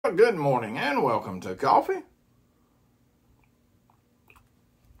Well, good morning and welcome to Coffee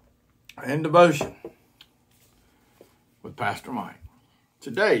and Devotion with Pastor Mike.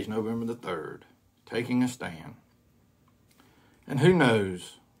 Today's November the 3rd, taking a stand. And who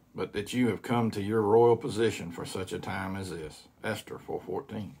knows but that you have come to your royal position for such a time as this. Esther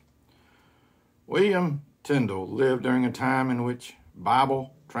 4:14. William Tyndale lived during a time in which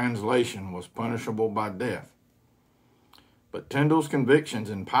Bible translation was punishable by death. But Tyndale's convictions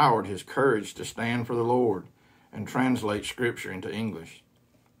empowered his courage to stand for the Lord and translate Scripture into English.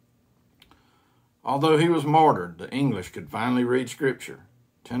 Although he was martyred, the English could finally read Scripture.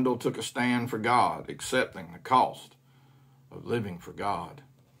 Tyndale took a stand for God, accepting the cost of living for God.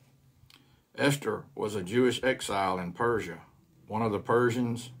 Esther was a Jewish exile in Persia. One of the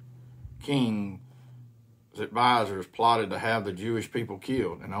Persians' king's advisors plotted to have the Jewish people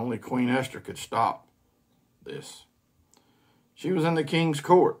killed, and only Queen Esther could stop this. She was in the king's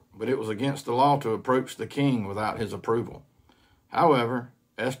court, but it was against the law to approach the king without his approval. However,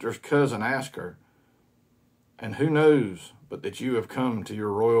 Esther's cousin asked her, "And who knows but that you have come to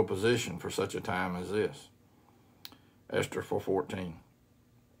your royal position for such a time as this?" Esther 4:14.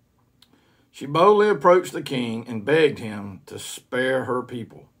 She boldly approached the king and begged him to spare her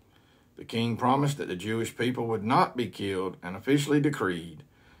people. The king promised that the Jewish people would not be killed and officially decreed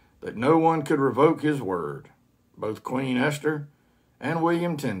that no one could revoke his word. Both Queen Esther and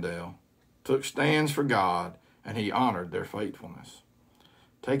William Tyndale took stands for God, and he honored their faithfulness.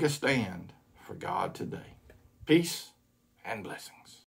 Take a stand for God today. Peace and blessings.